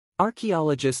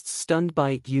Archaeologists stunned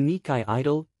by unique eye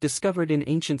idol discovered in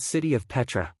ancient city of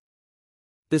Petra.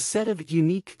 The set of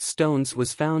unique stones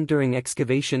was found during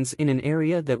excavations in an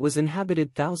area that was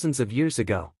inhabited thousands of years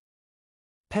ago.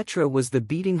 Petra was the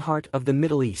beating heart of the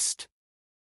Middle East.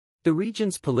 The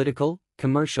region's political,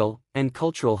 commercial, and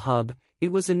cultural hub,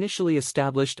 it was initially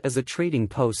established as a trading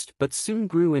post but soon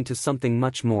grew into something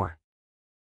much more.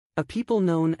 A people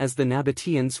known as the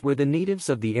Nabateans were the natives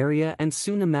of the area and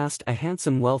soon amassed a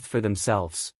handsome wealth for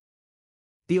themselves.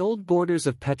 The old borders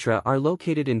of Petra are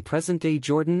located in present-day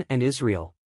Jordan and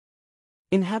Israel.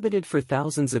 Inhabited for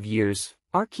thousands of years,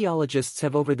 archaeologists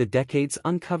have over the decades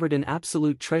uncovered an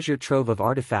absolute treasure trove of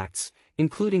artifacts,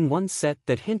 including one set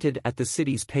that hinted at the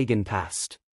city's pagan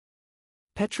past.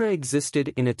 Petra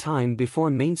existed in a time before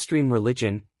mainstream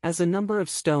religion, as a number of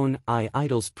stone eye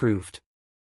idols proved.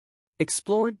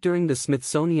 Explored during the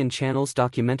Smithsonian Channel's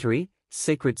documentary,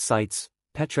 Sacred Sites,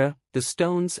 Petra, the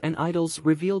stones and idols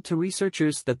revealed to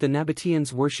researchers that the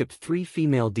Nabateans worshipped three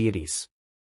female deities.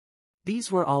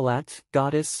 These were Allat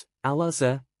Goddess,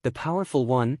 Uzza, the powerful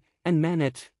one, and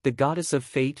Manat, the goddess of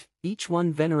fate, each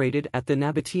one venerated at the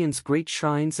Nabateans' great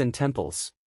shrines and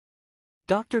temples.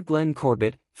 Dr. Glen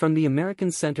Corbett, from the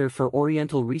American Center for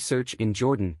Oriental Research in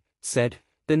Jordan, said,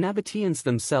 "The Nabateans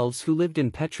themselves who lived in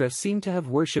Petra seem to have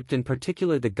worshipped in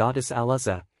particular the goddess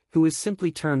Uzza, who is simply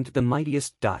termed the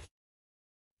mightiest.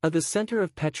 At the center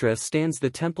of Petra stands the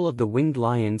Temple of the Winged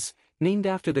Lions, named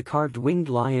after the carved winged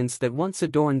lions that once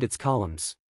adorned its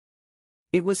columns.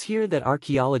 It was here that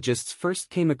archaeologists first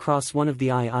came across one of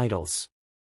the eye idols.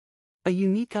 A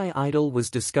unique eye idol was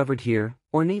discovered here,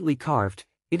 ornately carved.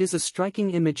 It is a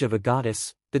striking image of a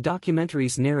goddess," the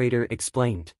documentary's narrator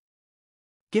explained.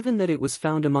 Given that it was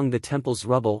found among the temple's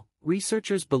rubble,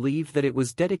 researchers believe that it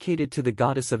was dedicated to the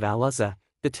goddess of Uzza,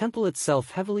 the temple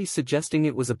itself heavily suggesting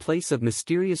it was a place of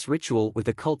mysterious ritual with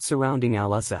a cult surrounding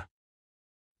Uzza.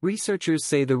 Researchers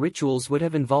say the rituals would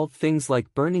have involved things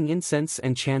like burning incense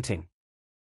and chanting.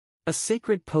 A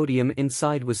sacred podium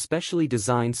inside was specially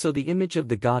designed so the image of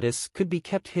the goddess could be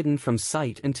kept hidden from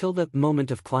sight until the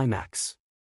moment of climax.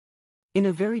 In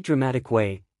a very dramatic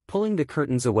way, pulling the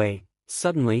curtains away,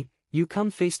 suddenly, you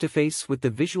come face to face with the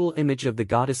visual image of the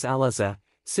goddess Uzza,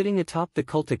 sitting atop the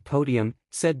cultic podium,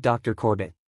 said Dr.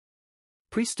 Corbett.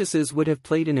 Priestesses would have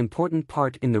played an important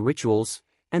part in the rituals,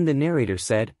 and the narrator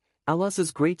said,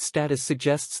 Uzza's great status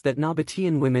suggests that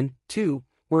Nabatean women, too,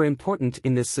 were important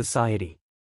in this society.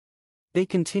 They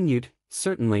continued,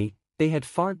 certainly, they had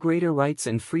far greater rights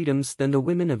and freedoms than the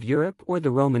women of Europe or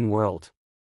the Roman world.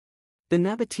 The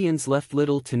Nabateans left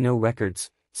little to no records,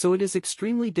 so it is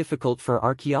extremely difficult for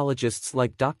archaeologists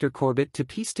like Dr. Corbett to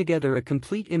piece together a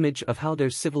complete image of how their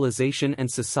civilization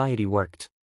and society worked.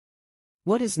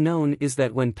 What is known is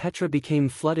that when Petra became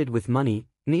flooded with money,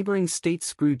 neighboring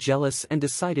states grew jealous and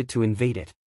decided to invade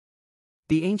it.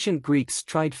 The ancient Greeks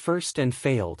tried first and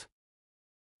failed.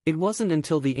 It wasn't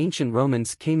until the ancient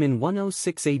Romans came in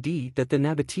 106 AD that the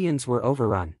Nabateans were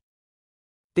overrun.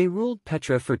 They ruled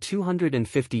Petra for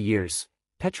 250 years.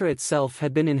 Petra itself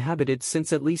had been inhabited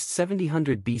since at least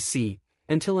 700 BC,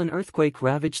 until an earthquake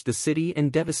ravaged the city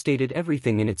and devastated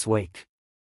everything in its wake.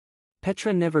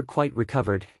 Petra never quite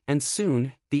recovered, and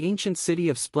soon, the ancient city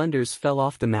of splendors fell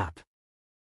off the map.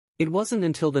 It wasn't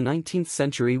until the 19th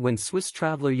century when Swiss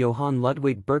traveler Johann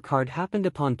Ludwig Burckhardt happened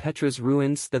upon Petra's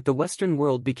ruins that the Western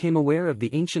world became aware of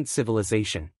the ancient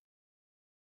civilization.